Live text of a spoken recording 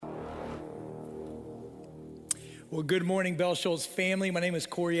Well, good morning, Bell Shoals family. My name is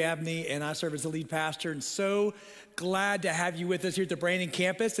Corey Abney, and I serve as the lead pastor. And so glad to have you with us here at the Brandon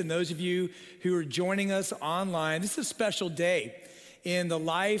campus. And those of you who are joining us online, this is a special day in the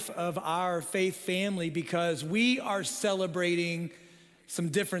life of our faith family because we are celebrating some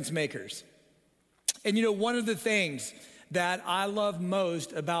difference makers. And you know, one of the things that I love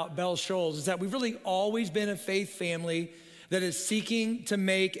most about Bell Shoals is that we've really always been a faith family that is seeking to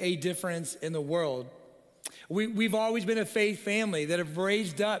make a difference in the world. We've always been a faith family that have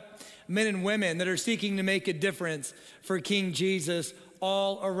raised up men and women that are seeking to make a difference for King Jesus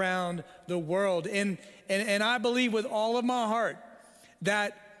all around the world. And I believe with all of my heart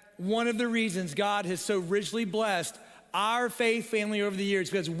that one of the reasons God has so richly blessed our faith family over the years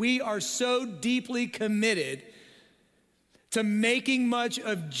because we are so deeply committed to making much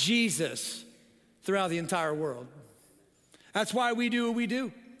of Jesus throughout the entire world. That's why we do what we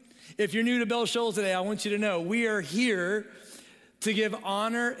do. If you're new to Bell Shoals today, I want you to know we are here to give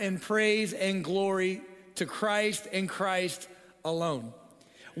honor and praise and glory to Christ and Christ alone.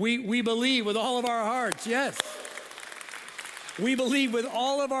 We believe with all of our hearts, yes. We believe with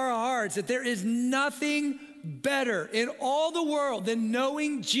all of our hearts that there is nothing better in all the world than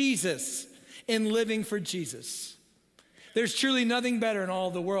knowing Jesus and living for Jesus. There's truly nothing better in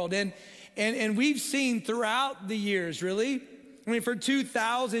all the world. And we've seen throughout the years, really, I mean, for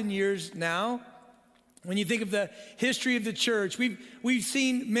 2,000 years now, when you think of the history of the church, we've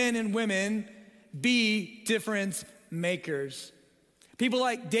seen men and women be difference makers. People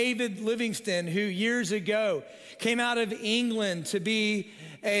like David Livingstone, who years ago came out of England to be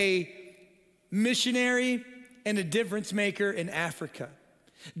a missionary and a difference maker in Africa.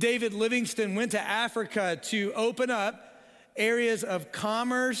 David Livingstone went to Africa to open up areas of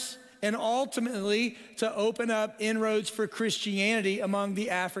commerce and ultimately to open up inroads for Christianity among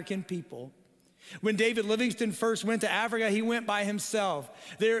the African people. When David Livingstone first went to Africa, he went by himself.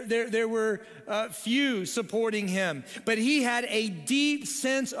 There were few supporting him, but he had a deep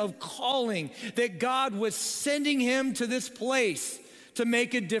sense of calling that God was sending him to this place to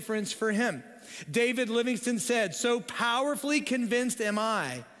make a difference for him. David Livingstone said, "So powerfully convinced am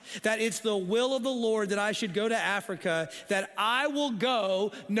I that it's the will of the Lord that I should go to Africa, that I will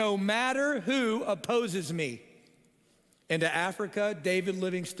go no matter who opposes me." And to Africa, David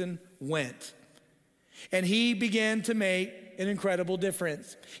Livingstone went. And he began to make an incredible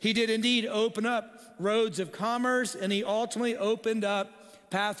difference. He did indeed open up roads of commerce, and he ultimately opened up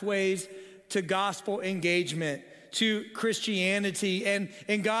pathways to gospel engagement, to Christianity, and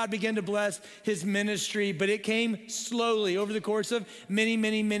God began to bless his ministry, but it came slowly over the course of many,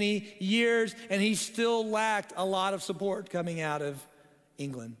 many, many years, and he still lacked a lot of support coming out of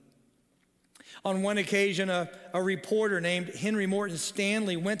England. On one occasion, a reporter named Henry Morton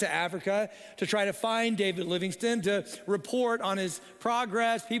Stanley went to Africa to try to find David Livingstone to report on his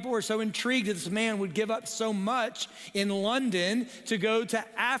progress. People were so intrigued that this man would give up so much in London to go to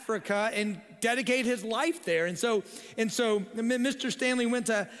Africa and dedicate his life there. And so Mr. Stanley went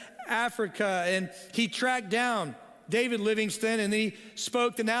to Africa and he tracked down David Livingstone, and he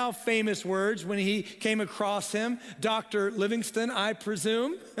spoke the now famous words when he came across him, "Dr. Livingstone, I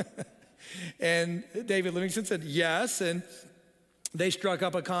presume." And David Livingstone said, "Yes." And they struck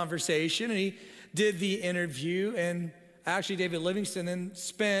up a conversation, and he did the interview. And actually, David Livingstone then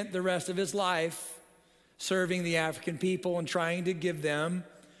spent the rest of his life serving the African people and trying to give them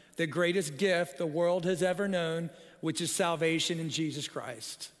the greatest gift the world has ever known, which is salvation in Jesus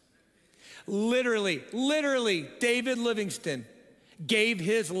Christ. Literally, David Livingstone gave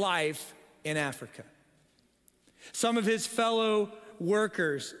his life in Africa. Some of his fellow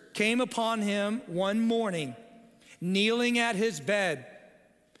workers came upon him one morning, kneeling at his bed,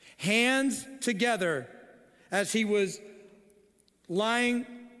 hands together as he was lying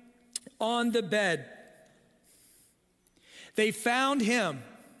on the bed. They found him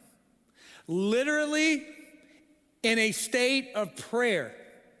literally in a state of prayer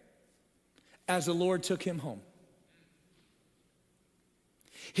as the Lord took him home.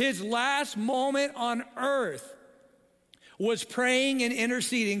 His last moment on earth was praying and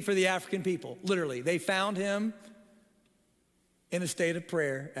interceding for the African people. Literally, they found him in a state of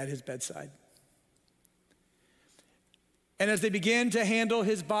prayer at his bedside. And as they began to handle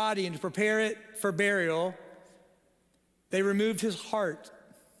his body and to prepare it for burial, they removed his heart.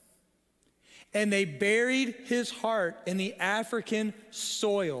 And they buried his heart in the African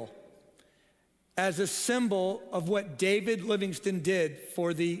soil as a symbol of what David Livingstone did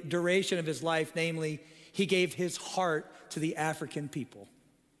for the duration of his life, namely, he gave his heart to the African people.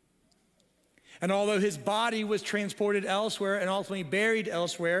 And although his body was transported elsewhere and ultimately buried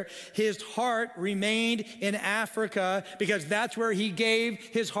elsewhere, his heart remained in Africa because that's where he gave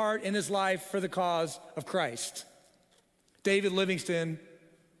his heart and his life for the cause of Christ. David Livingstone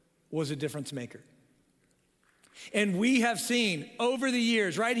was a difference maker. And we have seen over the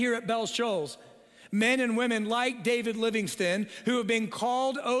years, right here at Bells Shoals, men and women like David Livingstone who have been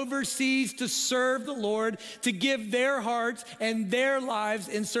called overseas to serve the Lord, to give their hearts and their lives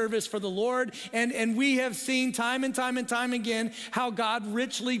in service for the Lord. And we have seen time and time and time again how God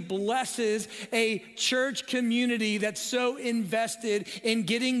richly blesses a church community that's so invested in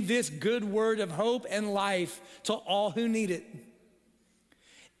getting this good word of hope and life to all who need it.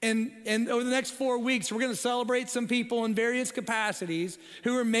 And over the next 4 weeks, we're going to celebrate some people in various capacities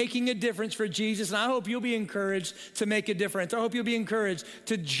who are making a difference for Jesus. And I hope you'll be encouraged to make a difference. I hope you'll be encouraged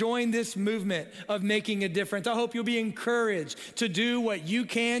to join this movement of making a difference. I hope you'll be encouraged to do what you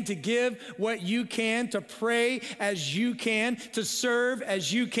can, to give what you can, to pray as you can, to serve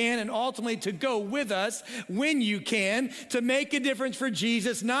as you can, and ultimately to go with us when you can, to make a difference for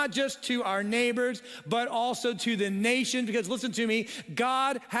Jesus, not just to our neighbors, but also to the nation. Because listen to me,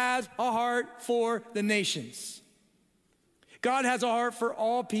 God has a heart for the nations. God has a heart for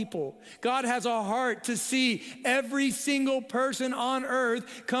all people. God has a heart to see every single person on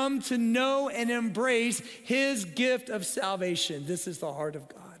earth come to know and embrace his gift of salvation. This is the heart of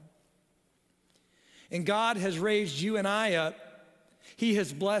God. And God has raised you and I up. He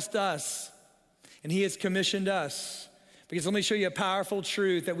has blessed us, and he has commissioned us. Because let me show you a powerful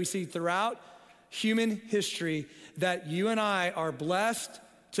truth that we see throughout human history, that you and I are blessed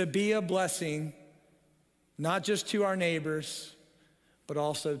to be a blessing, not just to our neighbors, but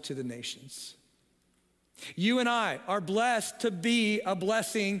also to the nations. You and I are blessed to be a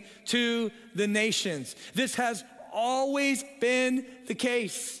blessing to the nations. This has always been the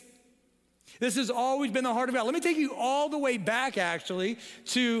case. This has always been the heart of God. Let me take you all the way back, actually,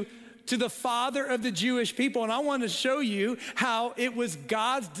 to the father of the Jewish people. And I want to show you how it was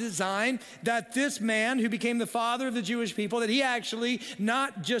God's design that this man who became the father of the Jewish people, that he actually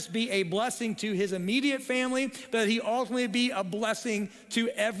not just be a blessing to his immediate family, but that he ultimately be a blessing to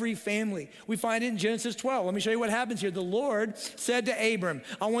every family. We find it in Genesis 12. Let me show you what happens here. The Lord said to Abram,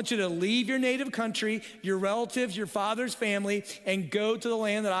 I want you to leave your native country, your relatives, your father's family, and go to the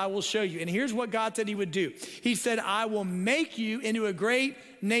land that I will show you. And here's what God said he would do. He said, I will make you into a great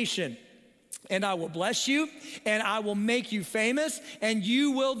nation, and I will bless you, and I will make you famous, and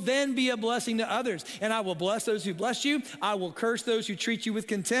you will then be a blessing to others. And I will bless those who bless you. I will curse those who treat you with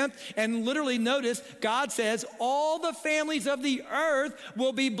contempt. And literally notice, God says, all the families of the earth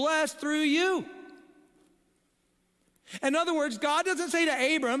will be blessed through you. In other words, God doesn't say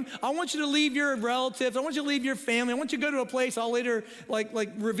to Abram, I want you to leave your relatives, I want you to leave your family, I want you to go to a place I'll later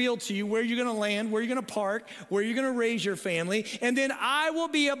reveal to you where you're gonna land, where you're gonna park, where you're gonna raise your family, and then I will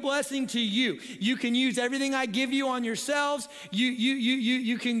be a blessing to you. You can use everything I give you on yourselves.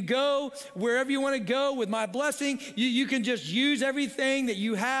 You can go wherever you wanna go with my blessing. You can just use everything that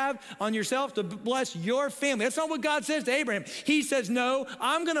you have on yourself to bless your family. That's not what God says to Abraham. He says, no,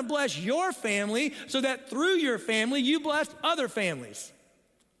 I'm gonna bless your family so that through your family, you bless other families.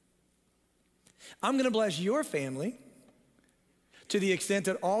 I'm going to bless your family to the extent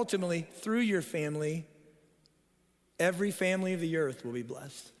that ultimately through your family, every family of the earth will be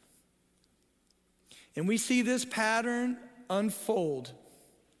blessed. And we see this pattern unfold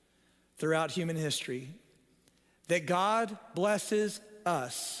throughout human history, that God blesses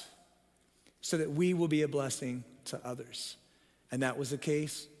us so that we will be a blessing to others. And that was the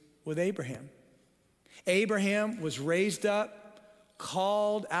case with Abraham. Abraham was raised up,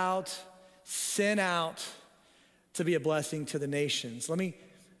 called out, sent out to be a blessing to the nations. Let me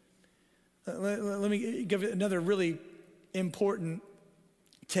give another really important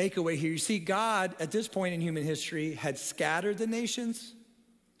takeaway here. You see, God, at this point in human history, had scattered the nations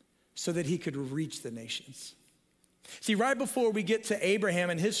so that he could reach the nations. See, right before we get to Abraham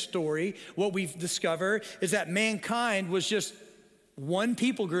and his story, what we've discovered is that mankind was just one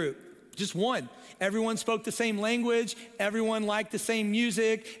people group. Just one. Everyone spoke the same language. Everyone liked the same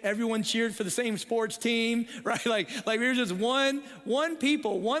music. Everyone cheered for the same sports team, right? Like we were just one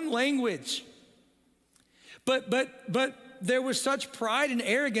people, one language. But there was such pride and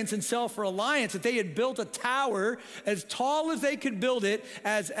arrogance and self-reliance that they had built a tower as tall as they could build it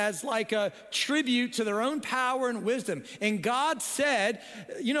as like a tribute to their own power and wisdom. And God said,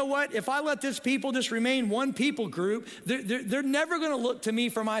 you know what? If I let this people just remain one people group, they're never going to look to me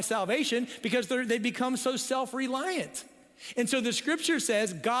for my salvation because they become so self-reliant. And so the scripture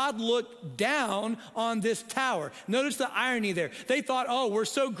says God looked down on this tower. Notice the irony there. They thought, oh, we're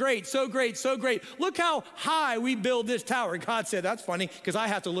so great, so great, so great. Look how high we build this tower. God said, that's funny because I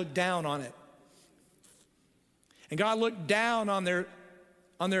have to look down on it. And God looked down on their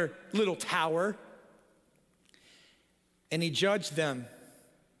little tower and he judged them.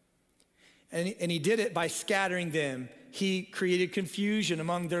 And he did it by scattering them. He created confusion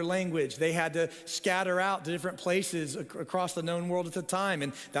among their language. They had to scatter out to different places across the known world at the time.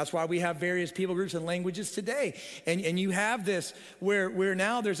 And that's why we have various people groups and languages today. And you have this where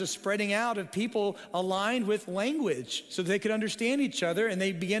now there's a spreading out of people aligned with language so that they could understand each other, and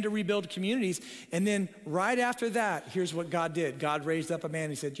they began to rebuild communities. And then right after that, here's what God did. God raised up a man.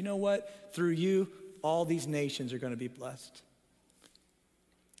 He said, you know what? Through you, all these nations are going to be blessed.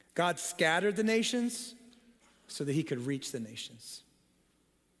 God scattered the nations so that he could reach the nations.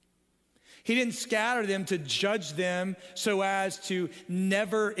 He didn't scatter them to judge them so as to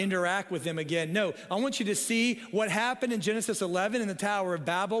never interact with them again. No, I want you to see what happened in Genesis 11 in the Tower of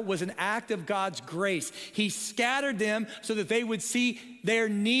Babel was an act of God's grace. He scattered them so that they would see their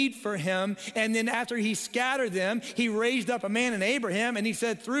need for him. And then after he scattered them, he raised up a man in Abraham and he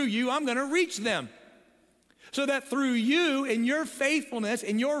said, through you, I'm gonna reach them. So that through you and your faithfulness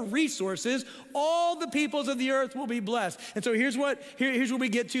and your resources, all the peoples of the earth will be blessed. And so here's what we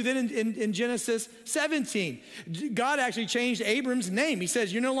get to then in Genesis 17. God actually changed Abram's name. He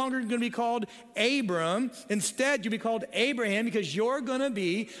says, you're no longer going to be called Abram. Instead, you'll be called Abraham because you're going to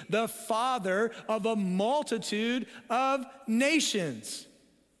be the father of a multitude of nations.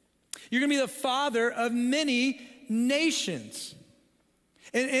 You're going to be the father of many nations.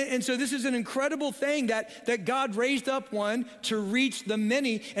 And so this is an incredible thing that God raised up one to reach the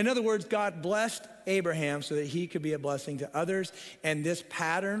many. In other words, God blessed Abraham so that he could be a blessing to others. And this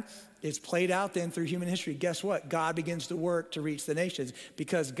pattern is played out then through human history. Guess what? God begins to work to reach the nations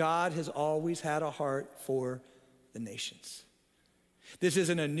because God has always had a heart for the nations. This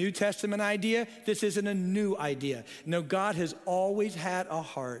isn't a New Testament idea. This isn't a new idea. No, God has always had a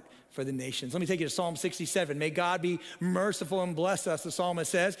heart for the nations. Let me take you to Psalm 67. May God be merciful and bless us, the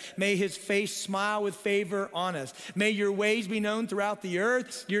psalmist says. May his face smile with favor on us. May your ways be known throughout the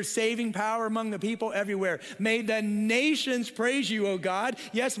earth, your saving power among the people everywhere. May the nations praise you, O God.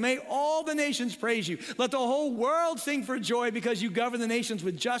 Yes, may all the nations praise you. Let the whole world sing for joy because you govern the nations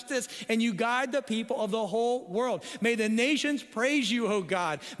with justice and you guide the people of the whole world. May the nations praise you, O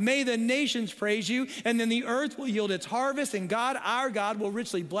God. May the nations praise you, and then the earth will yield its harvest, and God, our God, will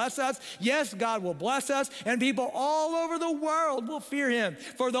richly bless us. Yes, God will bless us, and people all over the world will fear him.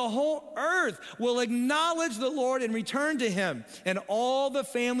 For the whole earth will acknowledge the Lord and return to him, and all the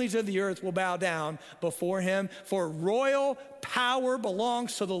families of the earth will bow down before him. For royal power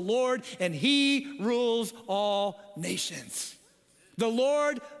belongs to the Lord, and he rules all nations. The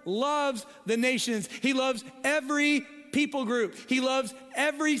Lord loves the nations. He loves every people group. He loves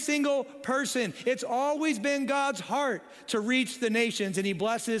every single person. It's always been God's heart to reach the nations, and he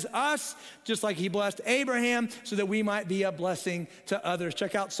blesses us just like he blessed Abraham so that we might be a blessing to others.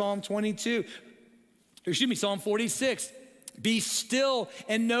 Check out Psalm 46. Be still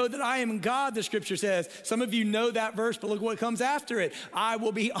and know that I am God, the scripture says. Some of you know that verse, but look what comes after it. I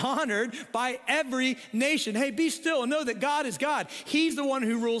will be honored by every nation. Hey, be still and know that God is God. He's the one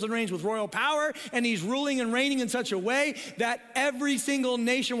who rules and reigns with royal power, and he's ruling and reigning in such a way that every single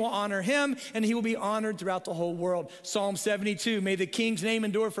nation will honor him, and he will be honored throughout the whole world. Psalm 72, may the king's name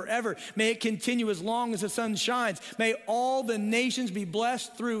endure forever. May it continue as long as the sun shines. May all the nations be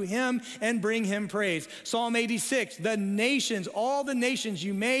blessed through him and bring him praise. Psalm 86, the nations, all the nations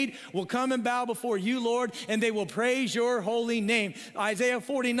you made will come and bow before you, Lord, and they will praise your holy name. Isaiah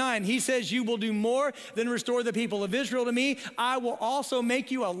 49, he says, you will do more than restore the people of Israel to me. I will also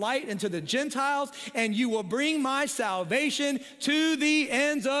make you a light unto the Gentiles, and you will bring my salvation to the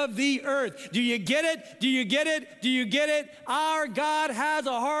ends of the earth. Do you get it? Do you get it? Do you get it? Our God has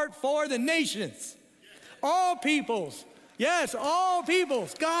a heart for the nations. All peoples. Yes, all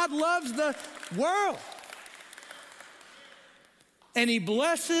peoples. God loves the world. And he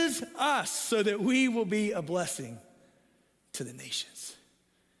blesses us so that we will be a blessing to the nations.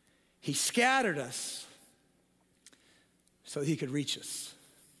 He scattered us so that he could reach us.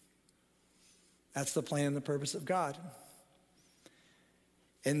 That's the plan and the purpose of God.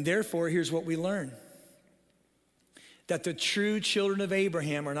 And therefore, here's what we learn. That the true children of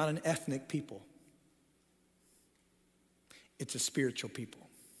Abraham are not an ethnic people. It's a spiritual people.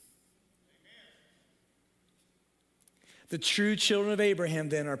 The true children of Abraham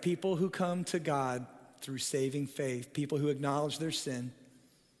then are people who come to God through saving faith, people who acknowledge their sin,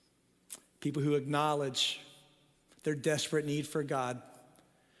 people who acknowledge their desperate need for God,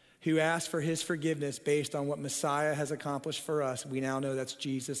 who ask for his forgiveness based on what Messiah has accomplished for us. We now know that's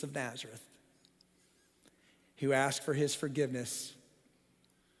Jesus of Nazareth, who ask for his forgiveness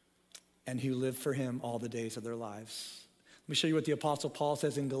and who live for him all the days of their lives. Let me show you what the Apostle Paul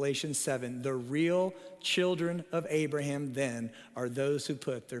says in Galatians 7. The real children of Abraham then are those who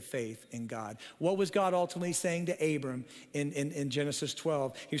put their faith in God. What was God ultimately saying to Abram in Genesis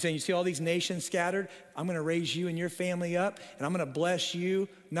 12? He was saying, you see all these nations scattered? I'm going to raise you and your family up, and I'm going to bless you,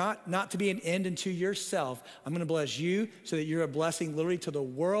 not to be an end unto yourself. I'm going to bless you so that you're a blessing literally to the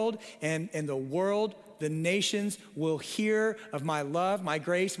world, and the world, the nations will hear of my love, my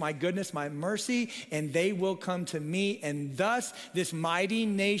grace, my goodness, my mercy, and they will come to me. And thus, this mighty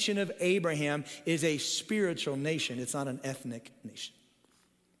nation of Abraham is a spiritual nation. It's not an ethnic nation.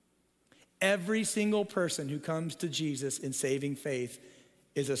 Every single person who comes to Jesus in saving faith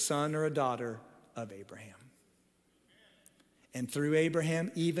is a son or a daughter of Abraham. And through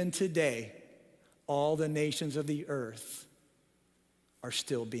Abraham, even today, all the nations of the earth are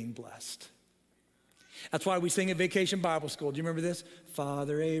still being blessed. That's why we sing at Vacation Bible School. Do you remember this?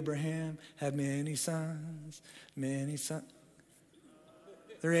 Father Abraham had many sons, many sons.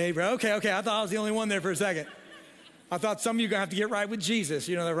 Okay, I thought I was the only one there for a second. I thought some of you are going to have to get right with Jesus.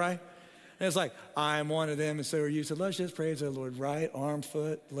 You know that, right? And it's like, I am one of them, and so are you. So let's just praise the Lord. Right arm,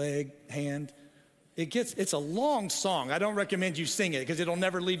 foot, leg, hand. It's a long song. I don't recommend you sing it because it'll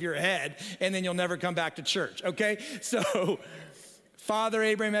never leave your head, and then you'll never come back to church, okay? So Father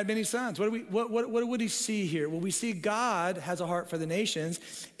Abraham had many sons. What would he see here? Well, we see God has a heart for the nations,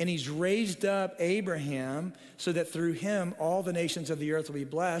 and he's raised up Abraham so that through him, all the nations of the earth will be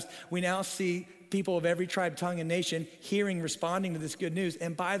blessed. We now see people of every tribe, tongue, and nation hearing, responding to this good news.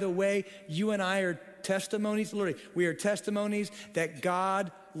 And by the way, you and I are testimonies, literally, we are testimonies that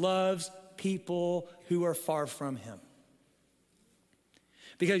God loves people who are far from him.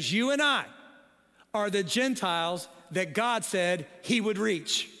 Because you and I are the Gentiles that God said he would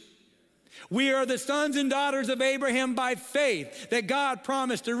reach. We are the sons and daughters of Abraham by faith that God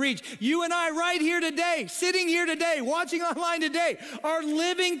promised to reach. You and I right here today, sitting here today, watching online today, are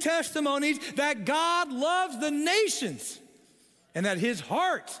living testimonies that God loves the nations and that his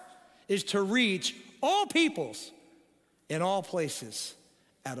heart is to reach all peoples in all places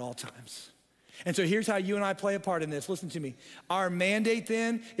at all times. And so here's how you and I play a part in this. Listen to me. Our mandate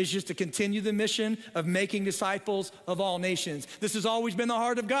then is just to continue the mission of making disciples of all nations. This has always been the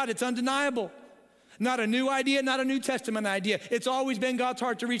heart of God. It's undeniable. Not a new idea, not a New Testament idea. It's always been God's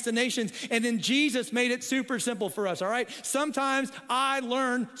heart to reach the nations. And then Jesus made it super simple for us, all right? Sometimes I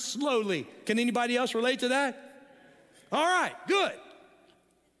learn slowly. Can anybody else relate to that? All right, good.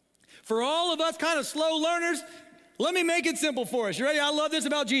 For all of us kind of slow learners, let me make it simple for us. You ready? I love this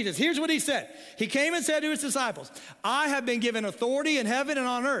about Jesus. Here's what he said. He came and said to his disciples, I have been given authority in heaven and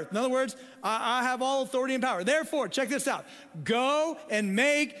on earth. In other words, I have all authority and power. Therefore, check this out. Go and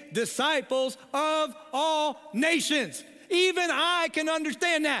make disciples of all nations. Even I can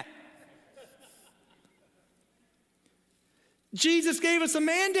understand that. Jesus gave us a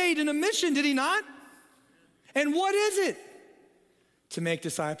mandate and a mission, did he not? And what is it? To make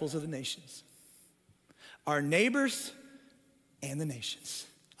disciples of the nations. Our neighbors and the nations.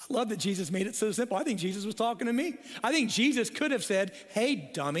 I love that Jesus made it so simple. I think Jesus was talking to me. I think Jesus could have said, hey,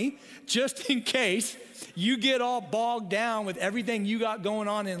 dummy, just in case you get all bogged down with everything you got going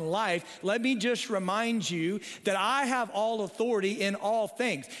on in life, let me just remind you that I have all authority in all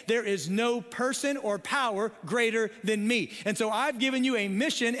things. There is no person or power greater than me. And so I've given you a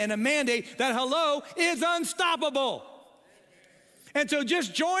mission and a mandate that, hello, is unstoppable. And so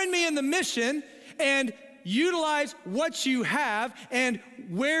just join me in the mission and utilize what you have and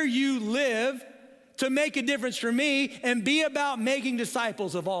where you live to make a difference for me and be about making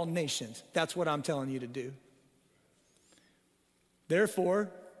disciples of all nations. That's what I'm telling you to do.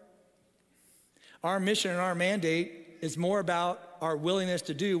 Therefore, our mission and our mandate is more about our willingness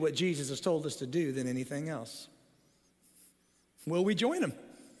to do what Jesus has told us to do than anything else. Will we join him?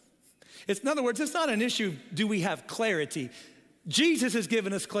 In other words, it's not an issue, do we have clarity? Jesus has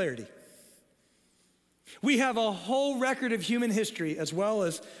given us clarity. We have a whole record of human history as well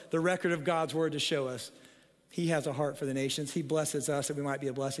as the record of God's word to show us. He has a heart for the nations. He blesses us that we might be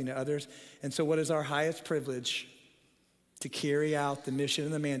a blessing to others. And so what is our highest privilege? To carry out the mission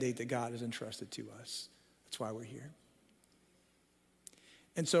and the mandate that God has entrusted to us. That's why we're here.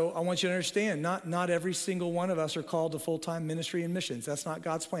 And so I want you to understand, not every single one of us are called to full-time ministry and missions. That's not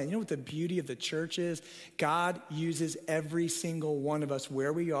God's plan. You know what the beauty of the church is? God uses every single one of us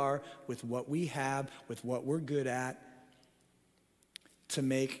where we are, with what we have, with what we're good at, to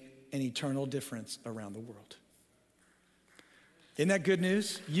make an eternal difference around the world. Isn't that good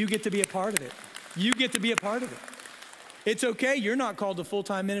news? You get to be a part of it. You get to be a part of it. It's okay, you're not called to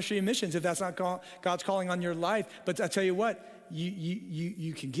full-time ministry and missions if that's not God's calling on your life. But I tell you what,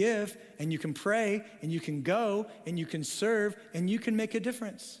 you can give and you can pray and you can go and you can serve and you can make a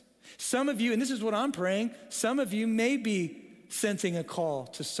difference. Some of you, and this is what I'm praying, some of you may be sensing a call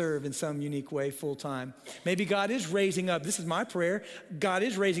to serve in some unique way full-time. Maybe God is raising up, this is my prayer, God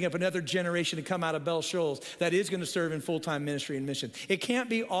is raising up another generation to come out of Bell Shoals that is gonna serve in full-time ministry and mission. It can't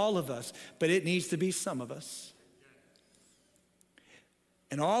be all of us, but it needs to be some of us.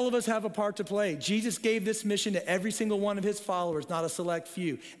 And all of us have a part to play. Jesus gave this mission to every single one of his followers, not a select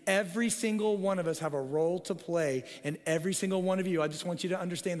few. Every single one of us have a role to play, and every single one of you, I just want you to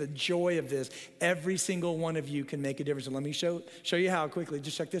understand the joy of this. Every single one of you can make a difference. And let me show you how quickly.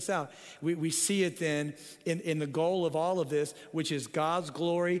 Just check this out. We see it then in the goal of all of this, which is God's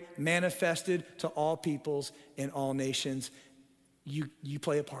glory manifested to all peoples and all nations. You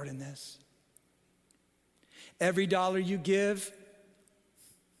play a part in this. Every dollar you give,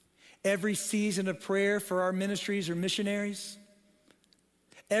 every season of prayer for our ministries or missionaries,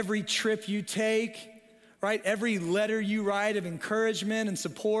 every trip you take, right? Every letter you write of encouragement and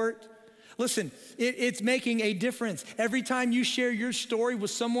support. Listen, it's making a difference. Every time you share your story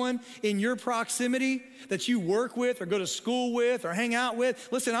with someone in your proximity that you work with or go to school with or hang out with,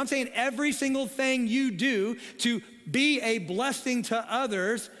 listen, I'm saying every single thing you do to be a blessing to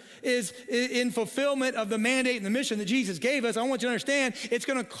others is in fulfillment of the mandate and the mission that Jesus gave us. I want you to understand it's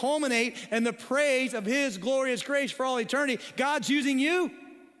going to culminate in the praise of his glorious grace for all eternity. God's using you.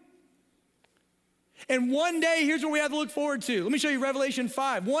 And one day, here's what we have to look forward to. Let me show you Revelation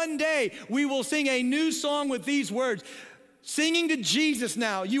 5. One day, we will sing a new song with these words. Singing to Jesus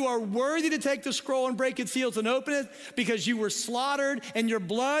now, you are worthy to take the scroll and break its seals and open it because you were slaughtered and your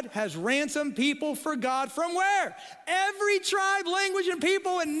blood has ransomed people for God. From where? Every tribe, language, and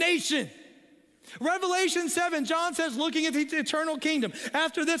people and nation. Revelation 7, John says, looking at the eternal kingdom.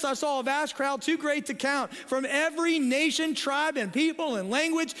 After this, I saw a vast crowd, too great to count, from every nation, tribe, and people and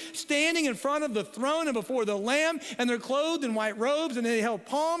language, standing in front of the throne and before the Lamb, and they're clothed in white robes, and they held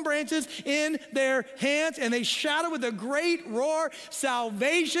palm branches in their hands, and they shouted with a great roar,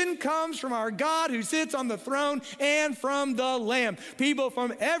 salvation comes from our God who sits on the throne and from the Lamb. People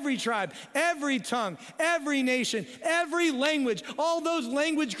from every tribe, every tongue, every nation, every language, all those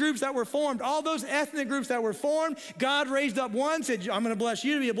language groups that were formed, all those ethnic groups that were formed, God raised up one, said, I'm going to bless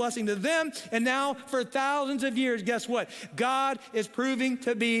you to be a blessing to them. And now for thousands of years, guess what? God is proving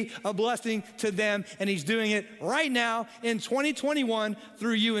to be a blessing to them. And he's doing it right now in 2021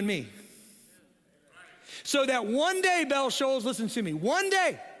 through you and me. So that one day, Bell Shoals, listen to me, one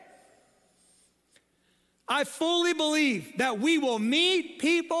day, I fully believe that we will meet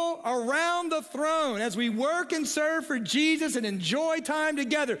people around the throne as we work and serve for Jesus and enjoy time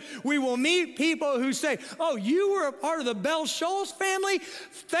together. We will meet people who say, oh, you were a part of the Bell Shoals family?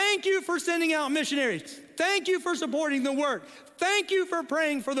 Thank you for sending out missionaries. Thank you for supporting the work. Thank you for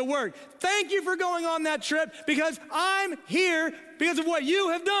praying for the work. Thank you for going on that trip because I'm here because of what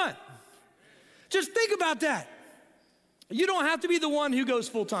you have done. Just think about that. You don't have to be the one who goes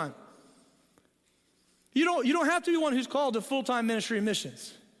full time. You don't have to be one who's called to full-time ministry and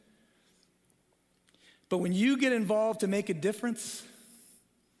missions. But when you get involved to make a difference,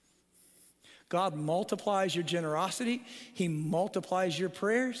 God multiplies your generosity. He multiplies your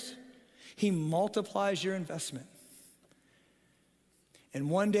prayers. He multiplies your investment. And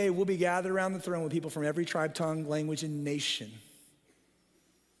one day we'll be gathered around the throne with people from every tribe, tongue, language, and nation.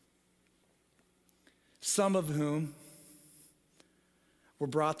 Some of whom were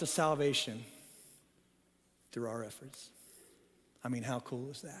brought to salvation through our efforts. I mean, how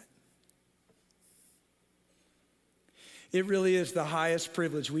cool is that? It really is the highest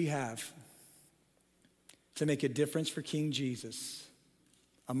privilege we have to make a difference for King Jesus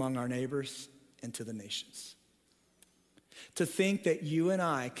among our neighbors and to the nations. To think that you and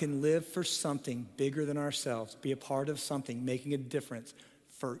I can live for something bigger than ourselves, be a part of something, making a difference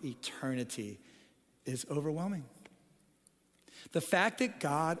for eternity is overwhelming. The fact that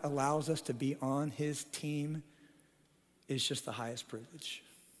God allows us to be on his team is just the highest privilege.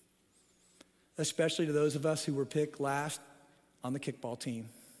 Especially to those of us who were picked last on the kickball team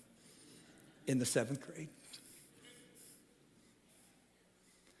in the 7th grade.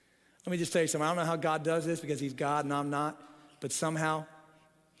 Let me just tell you something. I don't know how God does this because he's God and I'm not, but somehow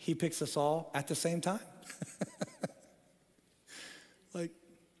he picks us all at the same time. Like,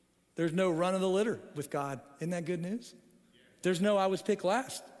 there's no run of the litter with God. Isn't that good news? There's no, I was picked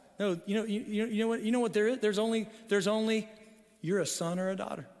last. No, you know what there is? There's only, you're a son or a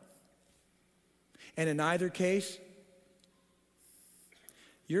daughter. And in either case,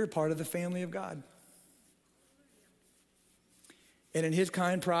 you're a part of the family of God. And in his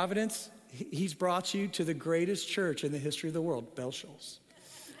kind providence, he's brought you to the greatest church in the history of the world, Bell Shoals.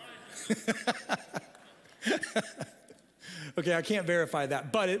 Okay, I can't verify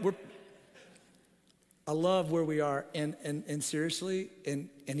that, but I love where we are, and seriously, and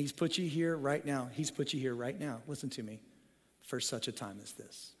he's put you here right now. He's put you here right now, listen to me, for such a time as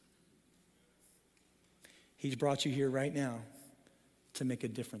this. He's brought you here right now to make a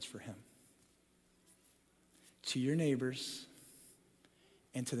difference for him, to your neighbors,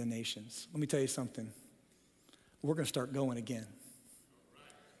 and to the nations. Let me tell you something. We're going to start going again.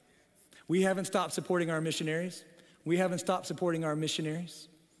 We haven't stopped supporting our missionaries. We haven't stopped supporting our missionaries.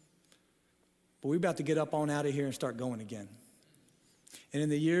 But we're about to get up on out of here and start going again. And in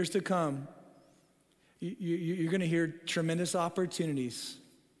the years to come, you're going to hear tremendous opportunities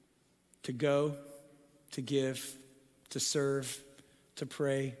to go, to give, to serve, to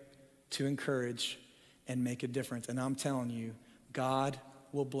pray, to encourage, and make a difference. And I'm telling you, God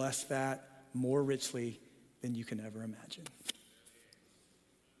will bless that more richly than you can ever imagine.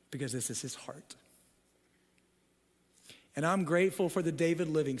 Because this is his heart. And I'm grateful for the David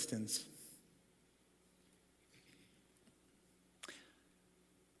Livingstons.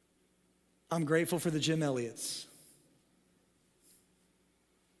 I'm grateful for the Jim Elliots.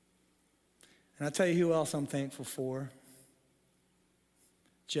 And I'll tell you who else I'm thankful for.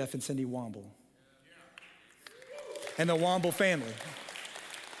 Jeff and Cindy Womble. And the Womble family.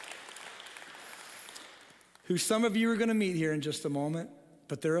 Who some of you are going to meet here in just a moment,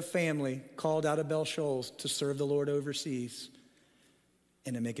 but they're a family called out of Bell Shoals to serve the Lord overseas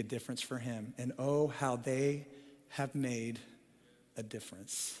and to make a difference for him. And oh, how they have made a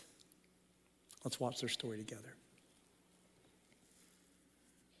difference. Let's watch their story together.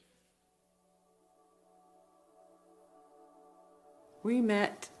 We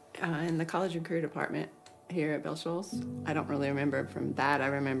met in the college and career department here at Bell Shoals. I don't really remember from that. I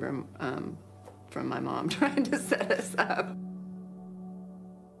remember from my mom trying to set us up.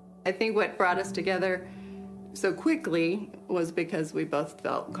 I think what brought us together so quickly was because we both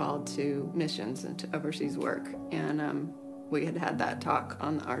felt called to missions and to overseas work. And we had had that talk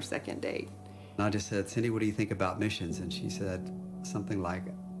on our second date. And I just said, Cindy, what do you think about missions? And she said something like,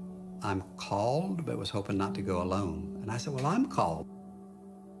 I'm called, but was hoping not to go alone. And I said, well, I'm called.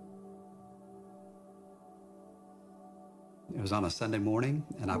 It was on a Sunday morning,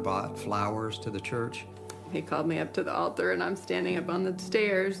 and I brought flowers to the church. He called me up to the altar, and I'm standing up on the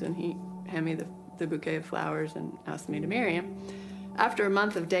stairs, and he handed me the bouquet of flowers and asked me to marry him. After a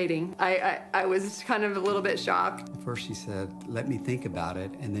month of dating, I was kind of a little bit shocked. First she said, let me think about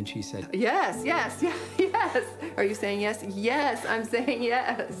it, and then she said, yes, yes, yes. Are you saying yes? Yes, I'm saying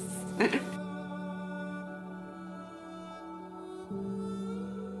yes.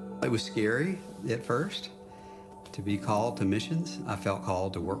 It was scary at first to be called to missions. I felt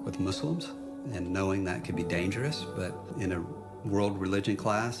called to work with Muslims and knowing that could be dangerous, but in a world religion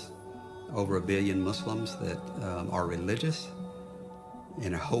class, over 1 billion Muslims that are religious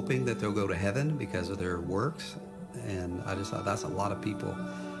and are hoping that they'll go to heaven because of their works. And I just thought that's a lot of people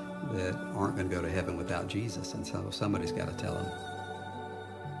that aren't going to go to heaven without Jesus, and so somebody's got to tell them.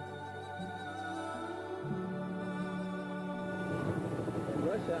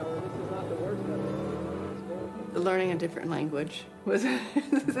 Learning a different language was a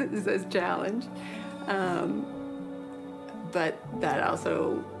challenge, but that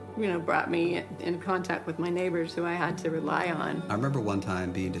also, brought me in contact with my neighbors who I had to rely on. I remember one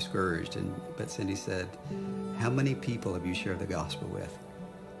time being discouraged, but Cindy said, how many people have you shared the gospel with?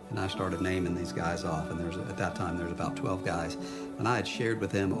 And I started naming these guys off, and at that time there was about 12 guys, and I had shared with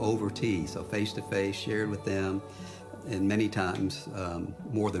them over tea, so face to face, shared with them, and many times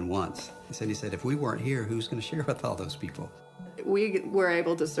more than once. Cindy said, if we weren't here, who's going to share with all those people? We were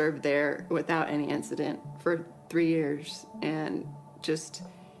able to serve there without any incident for 3 years, and just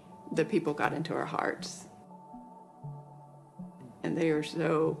the people got into our hearts. And they were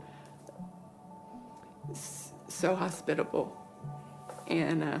so hospitable.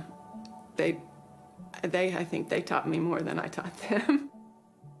 And I think they taught me more than I taught them.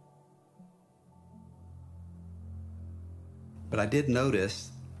 But I did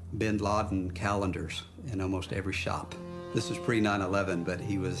notice bin Laden calendars in almost every shop. This was pre-9/11, but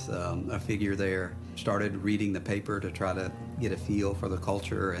he was a figure there. Started reading the paper to try to get a feel for the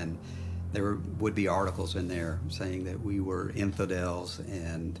culture, and there would be articles in there saying that we were infidels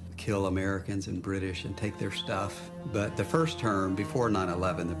and kill Americans and British and take their stuff. But the first term, before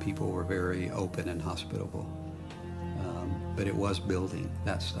 9/11, the people were very open and hospitable. But it was building.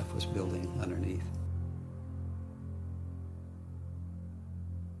 That stuff was building underneath.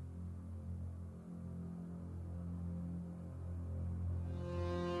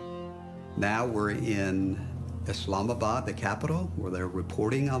 Now we're in Islamabad, the capital, where they're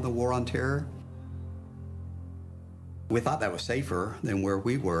reporting on the war on terror. We thought that was safer than where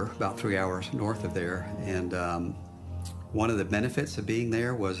we were, about 3 hours north of there. And one of the benefits of being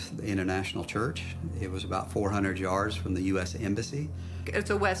there was the International Church. It was about 400 yards from the U.S. Embassy. It's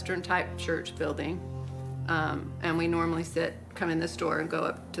a Western-type church building, and we normally come in this door and go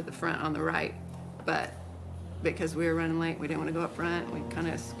up to the front on the right. But because we were running late, we didn't want to go up front. We kind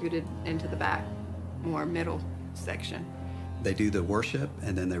of scooted into the back, more middle section. They do the worship,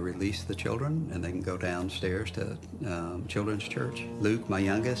 and then they release the children, and they can go downstairs to children's church. Luke, my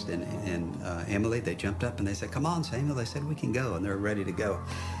youngest, and Emily, they jumped up and they said, "Come on, Samuel." They said, "We can go," and they're ready to go.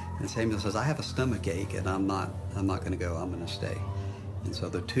 And Samuel says, "I have a stomach ache, and I'm not going to go. I'm going to stay." And so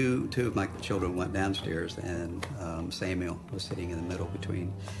the two of my children went downstairs, and Samuel was sitting in the middle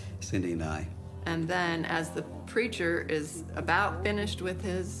between Cindy and I. And then, as the preacher is about finished with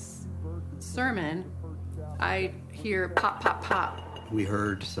his sermon, I hear pop, pop, pop. We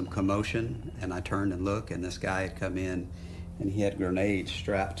heard some commotion, and I turned and looked, and this guy had come in, and he had grenades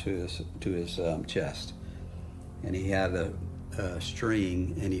strapped to his chest. And he had a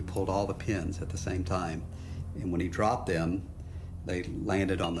string, and he pulled all the pins at the same time. And when he dropped them, they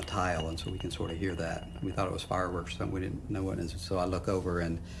landed on the tile, and so we can sort of hear that. We thought it was fireworks, so we didn't know what it is. So I look over,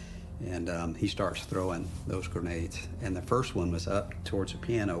 and he starts throwing those grenades. And the first one was up towards the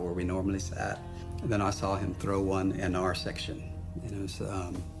piano where we normally sat. And then I saw him throw one in our section. And it was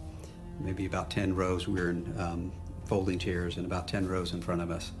maybe about 10 rows. We were in folding chairs and about 10 rows in front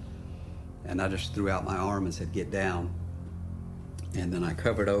of us. And I just threw out my arm and said, "Get down." And then I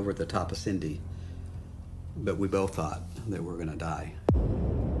covered over the top of Cindy. But we both thought that we were going to die.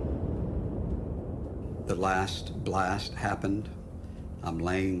 The last blast happened. I'm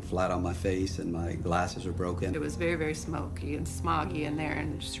laying flat on my face and my glasses are broken. It was very, very smoky and smoggy in there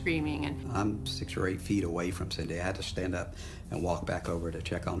and screaming. And I'm 6 or 8 feet away from Cindy. I had to stand up and walk back over to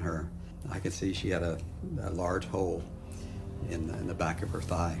check on her. I could see she had a large hole in the back of her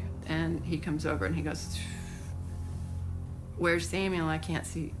thigh. And he comes over and he goes, "Where's Samuel? I can't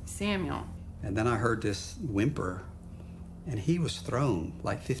see Samuel." And then I heard this whimper, and he was thrown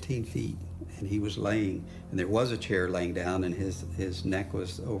like 15 feet. And he was laying, and there was a chair laying down, and his neck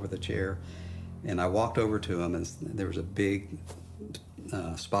was over the chair. And I walked over to him, and there was a big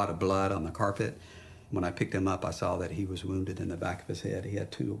spot of blood on the carpet. When I picked him up, I saw that he was wounded in the back of his head. He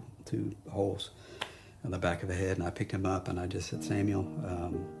had two holes on the back of the head, and I picked him up, and I just said, "Samuel,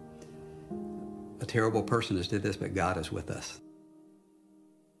 a terrible person has did this, but God is with us."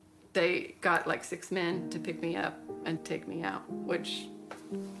 They got like 6 men to pick me up and take me out, which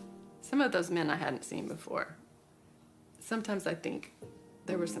some of those men I hadn't seen before. Sometimes I think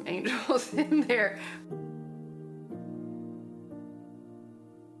there were some angels in there.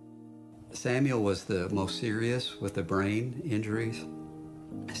 Samuel was the most serious with the brain injuries.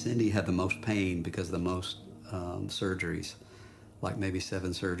 Cindy had the most pain because of the most surgeries, like maybe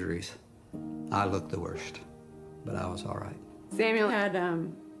 7 surgeries. I looked the worst, but I was all right. Samuel had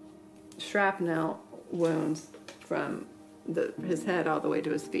shrapnel wounds from his head all the way to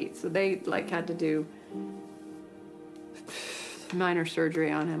his feet. So they had to do minor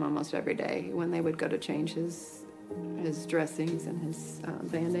surgery on him almost every day when they would go to change his dressings and his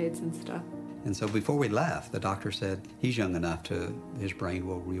Band-Aids and stuff. And so before we left, the doctor said he's young enough his brain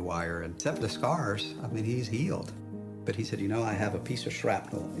will rewire. And except for the scars, I mean, he's healed. But he said, I have a piece of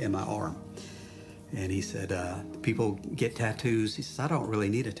shrapnel in my arm. And he said, people get tattoos. He says, I don't really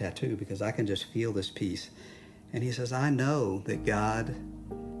need a tattoo because I can just feel this piece. And he says, I know that God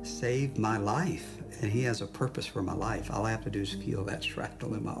saved my life and he has a purpose for my life. All I have to do is feel that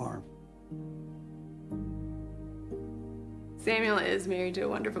shrapnel in my arm. Samuel is married to a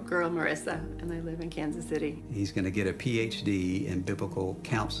wonderful girl, Marissa, and they live in Kansas City. He's going to get a PhD in biblical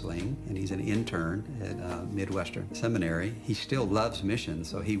counseling, and he's an intern at Midwestern Seminary. He still loves missions,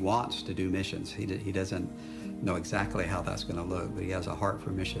 so he wants to do missions. He doesn't know exactly how that's going to look, but he has a heart for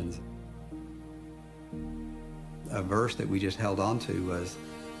missions. A verse that we just held on to was,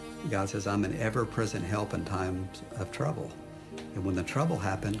 God says, I'm an ever-present help in times of trouble. And when the trouble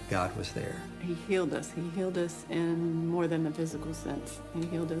happened, God was there. He healed us. He healed us in more than the physical sense. He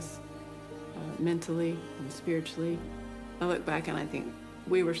healed us mentally and spiritually. I look back and I think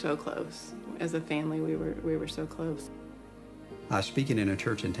we were so close. As a family, we were so close. I was speaking in a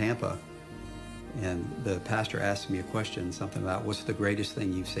church in Tampa, and the pastor asked me a question, something about what's the greatest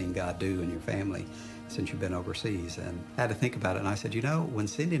thing you've seen God do in your family since you've been overseas? And I had to think about it, and I said, when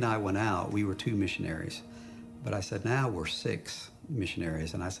Cindy and I went out, we were 2 missionaries. But I said, now we're 6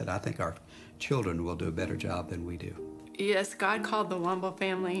 missionaries. And I said, I think our children will do a better job than we do. Yes, God called the Womble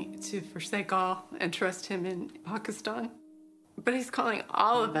family to forsake all and trust him in Pakistan. But he's calling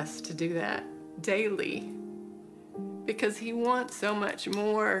all of us to do that daily because he wants so much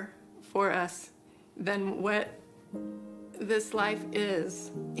more for us than what this life is.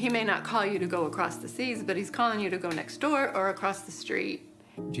 He may not call you to go across the seas, but he's calling you to go next door or across the street.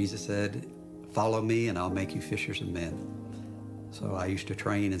 Jesus said, "Follow me and I'll make you fishers of men." So I used to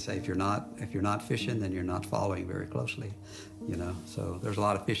train and say, if you're not fishing, then you're not following very closely, you know. So there's a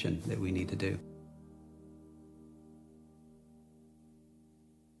lot of fishing that we need to do.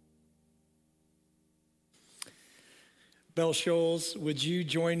 Bell Shoals, would you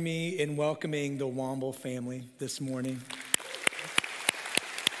join me in welcoming the Womble family this morning?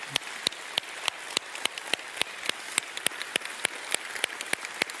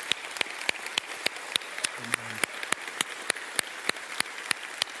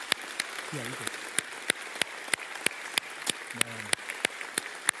 Yeah, you can.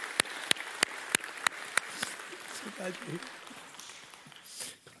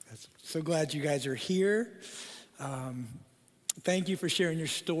 So glad you guys are here. Thank you for sharing your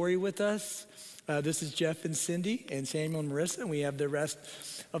story with us. This is Jeff and Cindy and Samuel and Marissa, and we have the rest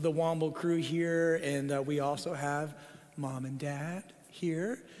of the Womble crew here, and we also have Mom and Dad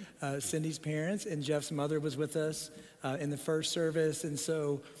here, Cindy's parents, and Jeff's mother was with us in the first service, and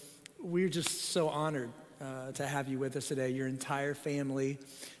so we're just so honored to have you with us today, your entire family.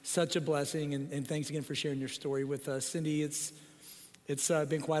 Such a blessing, and thanks again for sharing your story with us. Cindy, it's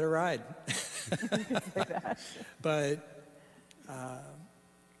been quite a ride. But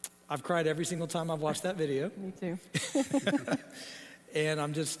I've cried every single time I've watched that video. Me too. And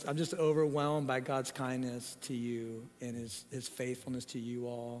I'm just overwhelmed by God's kindness to you and his faithfulness to you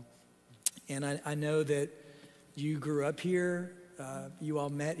all. And I know that you grew up here, you all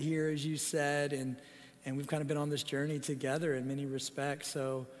met here, as you said, and we've kind of been on this journey together in many respects.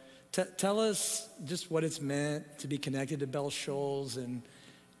 So tell us just what it's meant to be connected to Bell Shoals and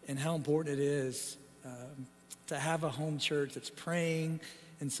how important it is to have a home church that's praying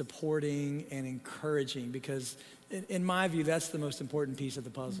and supporting and encouraging, because in my view, that's the most important piece of the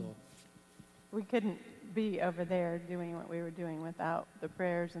puzzle. We couldn't be over there doing what we were doing without the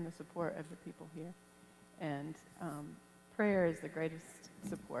prayers and the support of the people here. And prayer is the greatest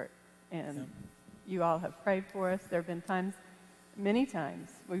support. And you all have prayed for us. There have been times, many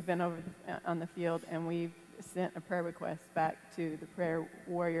times, we've been over on the field and we've sent a prayer request back to the prayer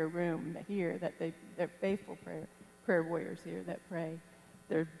warrior room here, that they're faithful prayer warriors here that pray.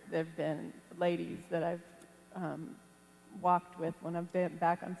 There have been ladies that I've walked with when I've been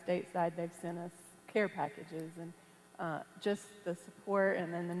back on stateside. They've sent us care packages and just the support,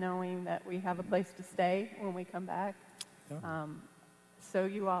 and then the knowing that we have a place to stay when we come back. Yeah. So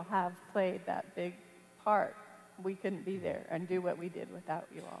you all have played that big part. We couldn't be there and do what we did without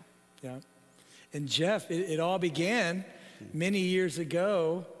you all. Yeah. And Jeff, it all began many years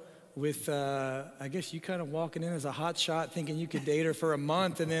ago with, I guess you kind of walking in as a hot shot thinking you could date her for a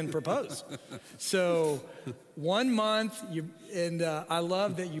month and then propose. So 1 month, I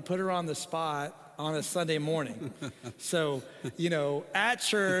love that you put her on the spot on a Sunday morning. So, at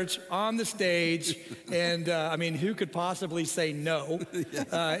church, on the stage, and who could possibly say no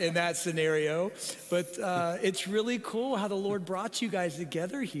in that scenario? But it's really cool how the Lord brought you guys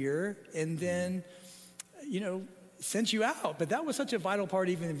together here and then, sent you out. But that was such a vital part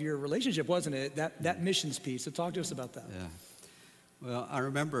even of your relationship, wasn't it? That missions piece. So talk to us about that. Yeah. Well, I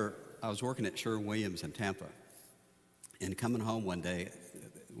remember I was working at Sherwin-Williams in Tampa, and coming home one day,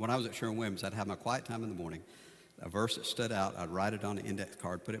 when I was at Sherwin-Williams, I'd have my quiet time in the morning. A verse that stood out, I'd write it on an index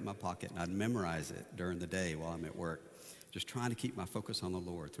card, put it in my pocket, and I'd memorize it during the day while I'm at work, just trying to keep my focus on the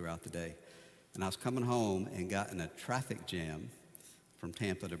Lord throughout the day. And I was coming home and got in a traffic jam from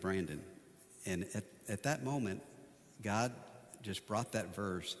Tampa to Brandon. And at that moment, God just brought that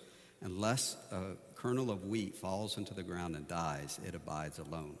verse, unless a kernel of wheat falls into the ground and dies, it abides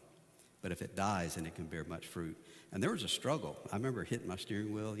alone. But if it dies, then it can bear much fruit. And there was a struggle. I remember hitting my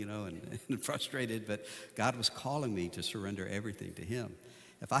steering wheel, and frustrated, but God was calling me to surrender everything to him.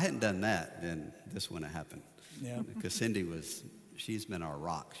 If I hadn't done that, then this wouldn't have happened. Yeah. Because Cindy she's been our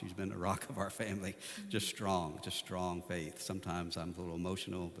rock. She's been the rock of our family. Just strong faith. Sometimes I'm a little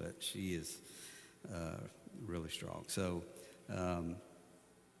emotional, but she is really strong. So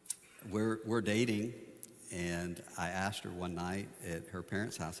we're dating, and I asked her one night at her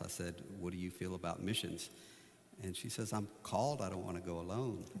parents' house, I said, "What do you feel about missions?" And she says, I'm called. I don't want to go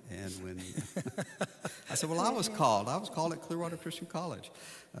alone. And when I said, well, I was called. I was called at Clearwater Christian College.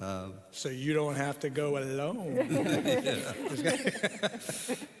 So you don't have to go alone.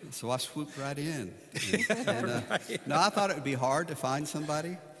 So I swooped right in. No, I thought it would be hard to find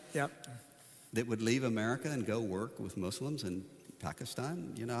somebody that would leave America and go work with Muslims in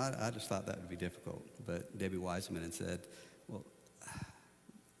Pakistan. You know, I just thought that would be difficult. But Debbie Wiseman had said, well,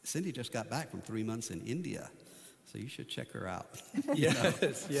 Cindy just got back from 3 months in India, so you should check her out.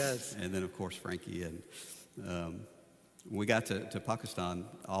 Yes. And then, of course, Frankie. And when we got to Pakistan,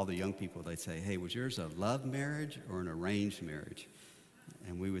 all the young people, they'd say, hey, was yours a love marriage or an arranged marriage?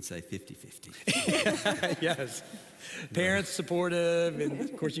 And we would say 50-50. Yes. Parents supportive, and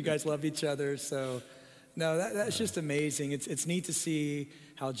of course you guys love each other. So, no, that's just amazing. It's neat to see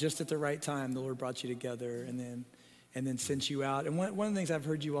how just at the right time the Lord brought you together and then sent you out. And one of the things I've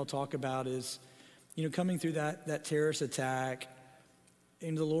heard you all talk about is, you know, coming through that terrorist attack,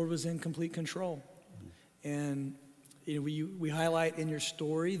 and the Lord was in complete control. And you know, we highlight in your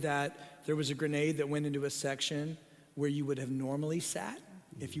story that there was a grenade that went into a section where you would have normally sat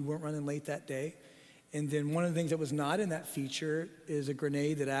if you weren't running late that day. And then one of the things that was not in that feature is a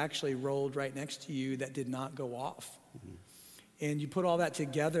grenade that actually rolled right next to you that did not go off. And you put all that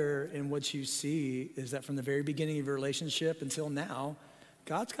together, and what you see is that from the very beginning of your relationship until now,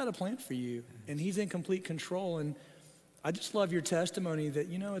 God's got a plan for you, and he's in complete control. And I just love your testimony that,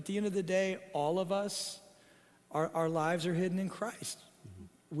 you know, at the end of the day, all of us, our lives are hidden in Christ.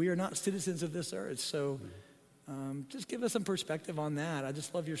 We are not citizens of this earth. So just give us some perspective on that. I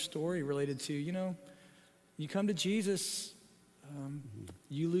just love your story related to, you know, you come to Jesus,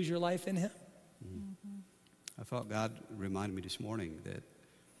 you lose your life in him. I thought God reminded me this morning that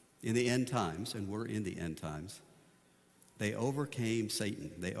in the end times, and we're in the end times, they overcame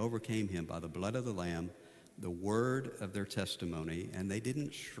Satan. They overcame him by the blood of the Lamb, the word of their testimony, and they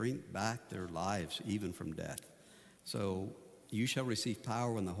didn't shrink back their lives even from death. So you shall receive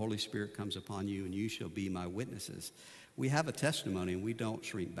power when the Holy Spirit comes upon you, and you shall be my witnesses. We have a testimony, and we don't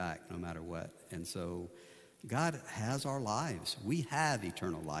shrink back no matter what. And so God has our lives. We have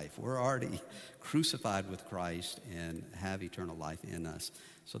eternal life. We're already crucified with Christ and have eternal life in us.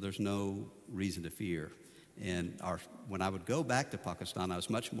 So there's no reason to fear. And when I would go back to Pakistan, I was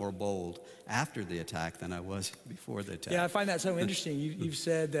much more bold after the attack than I was before the attack. Yeah, I find that so interesting. You've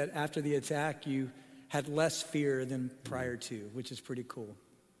said that after the attack, you had less fear than prior to, which is pretty cool.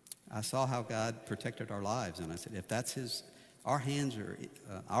 I saw how God protected our lives, and I said, if that's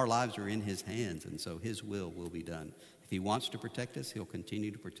our lives are in his hands, and so his will be done. If he wants to protect us, he'll continue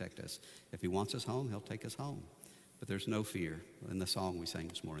to protect us. If he wants us home, he'll take us home. But there's no fear. In the song we sang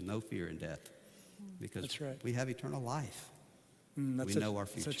this morning, no fear in death, because that's right. We have eternal life. We know our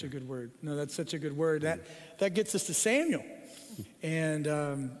future. Such a good word. No, that's such a good word. That gets us to Samuel. And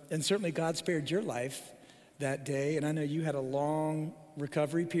certainly God spared your life that day. And I know you had a long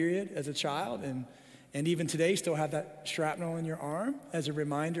recovery period as a child, and even today still have that shrapnel in your arm as a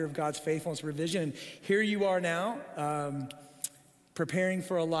reminder of God's faithfulness and provision. And here you are now preparing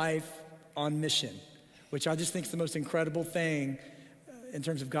for a life on mission, which I just think is the most incredible thing in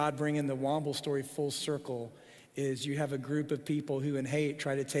terms of God bringing the Womble story full circle, is you have a group of people who in hate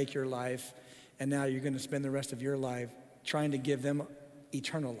try to take your life, and now you're going to spend the rest of your life trying to give them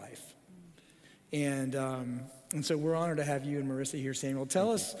eternal life. And so we're honored to have you and Marissa here, Samuel.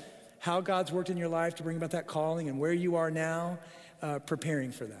 Tell us how God's worked in your life to bring about that calling and where you are now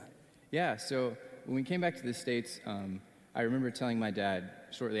preparing for that. Yeah, so when we came back to the States, I remember telling my dad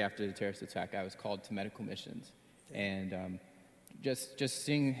shortly after the terrorist attack, I was called to medical missions. And just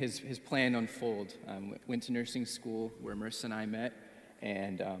seeing his plan unfold, went to nursing school where Marissa and I met,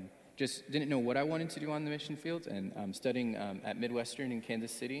 and just didn't know what I wanted to do on the mission field, and studying at Midwestern in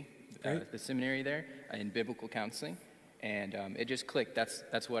Kansas City, the seminary there, in biblical counseling. And it just clicked.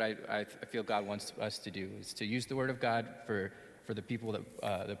 That's what I feel God wants us to do, is to use the Word of God for the people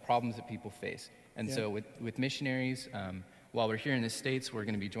the problems that people face. And so with missionaries, while we're here in the States, we're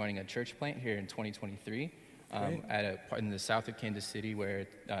going to be joining a church plant here in 2023 in the south of Kansas City, where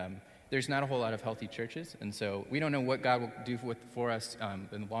there's not a whole lot of healthy churches. And so we don't know what God will do for us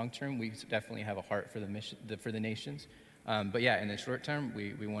in the long term. We definitely have a heart for the mission, for the nations. But yeah, in the short term,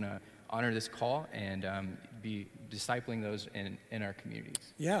 we want to honor this call and be discipling those in our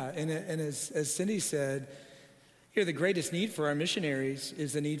communities. Yeah, and as Cindy said, here the greatest need for our missionaries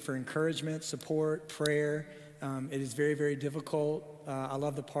is the need for encouragement, support, prayer. It is very, very difficult. I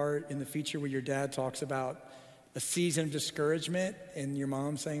love the part in the feature where your dad talks about a season of discouragement and your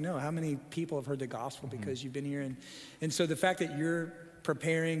mom saying, no, how many people have heard the gospel because you've been here? And so the fact that you're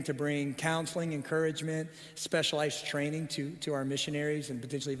preparing to bring counseling, encouragement, specialized training to our missionaries, and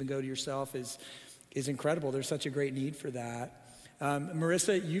potentially even go to yourself is incredible. There's such a great need for that.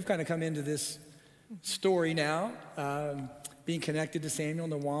 Marissa, you've kind of come into this story now, being connected to Samuel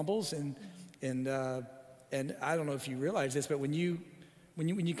and the Wombles, and I don't know if you realize this, but when you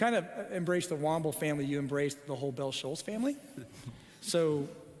kind of embrace the Womble family, you embrace the whole Bell Shoals family. So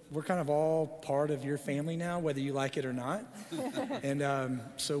we're kind of all part of your family now, whether you like it or not. And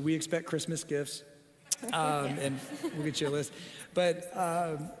so we expect Christmas gifts, and we'll get you a list. But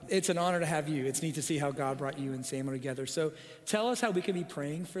it's an honor to have you. It's neat to see how God brought you and Samuel together. So tell us how we can be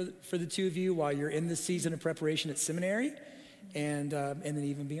praying for the two of you while you're in this season of preparation at seminary, and then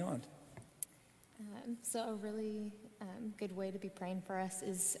even beyond. So a really good way to be praying for us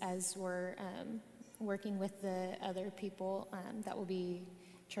is as we're working with the other people that we'll be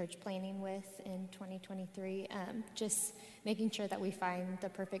church planning with in 2023, just making sure that we find the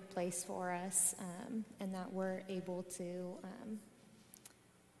perfect place for us, and that we're able to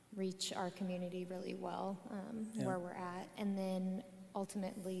reach our community really well where we're at, and then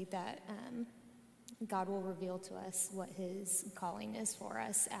ultimately that God will reveal to us what his calling is for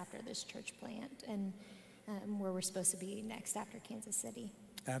us after this church plant, and where we're supposed to be next after Kansas City.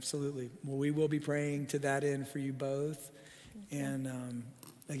 Absolutely. Well, we will be praying to that end for you both. And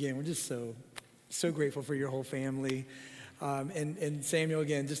again, we're just so grateful for your whole family. And Samuel,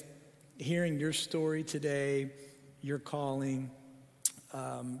 again, just hearing your story today, your calling.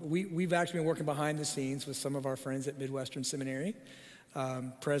 We've actually been working behind the scenes with some of our friends at Midwestern Seminary.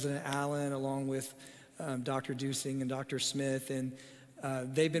 President Allen, along with Dr. Dusing and Dr. Smith, and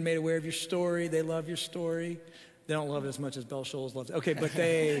they've been made aware of your story. They love your story. They don't love it as much as Bell Shoals loves it. Okay, but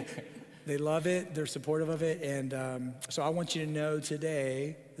they love it. They're supportive of it. And so I want you to know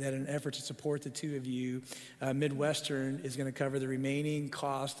today that in an effort to support the two of you, Midwestern is going to cover the remaining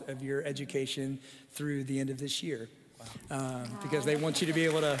cost of your education through the end of this year. Wow. Because they want you to be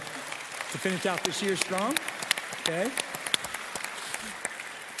able to finish out this year strong. Okay?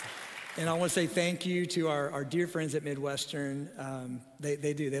 And I want to say thank you to our dear friends at Midwestern.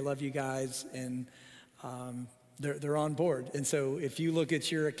 They do. They love you guys, and they're on board. And so if you look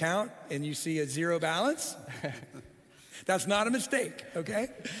at your account and you see a zero balance, that's not a mistake, okay?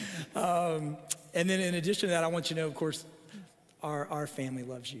 And then in addition to that, I want you to know, of course, our family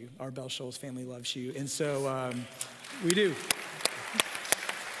loves you. Our Bell Shoals family loves you. And so we do.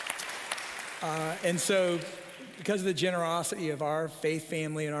 And so because of the generosity of our faith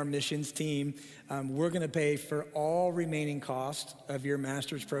family and our missions team, we're going to pay for all remaining costs of your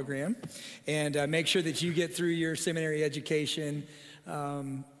master's program, and make sure that you get through your seminary education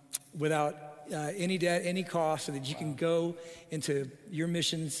without any debt, any cost, so that you can go into your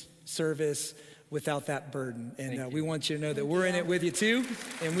missions service without that burden. And we want you to know that we're in it with you too,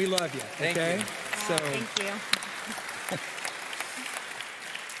 and we love you. Okay? So thank you.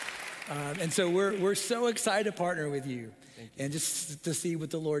 And so we're so excited to partner with you and just to see what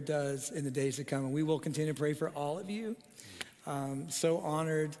the Lord does in the days to come. And we will continue to pray for all of you. So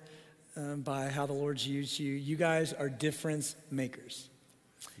honored by how the Lord's used you. You guys are difference makers.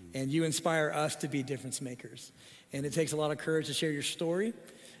 And you inspire us to be difference makers. And it takes a lot of courage to share your story.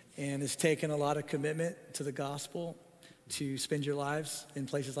 And it's taken a lot of commitment to the gospel to spend your lives in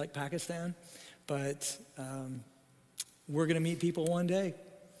places like Pakistan. But we're going to meet people one day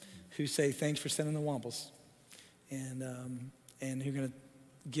who say, thanks for sending the Wombles. And who are going to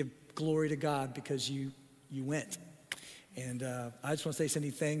give glory to God because you went. And I just want to say,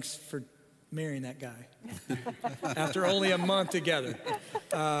 Cindy, thanks for marrying that guy after only a month together.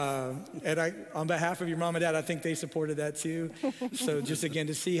 And on behalf of your mom and dad, I think they supported that too. So just again,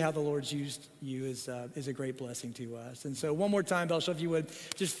 to see how the Lord's used you is a great blessing to us. And so one more time, Bell Shoals, if you would,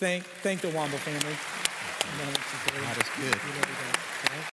 just thank the Womble family. God is good.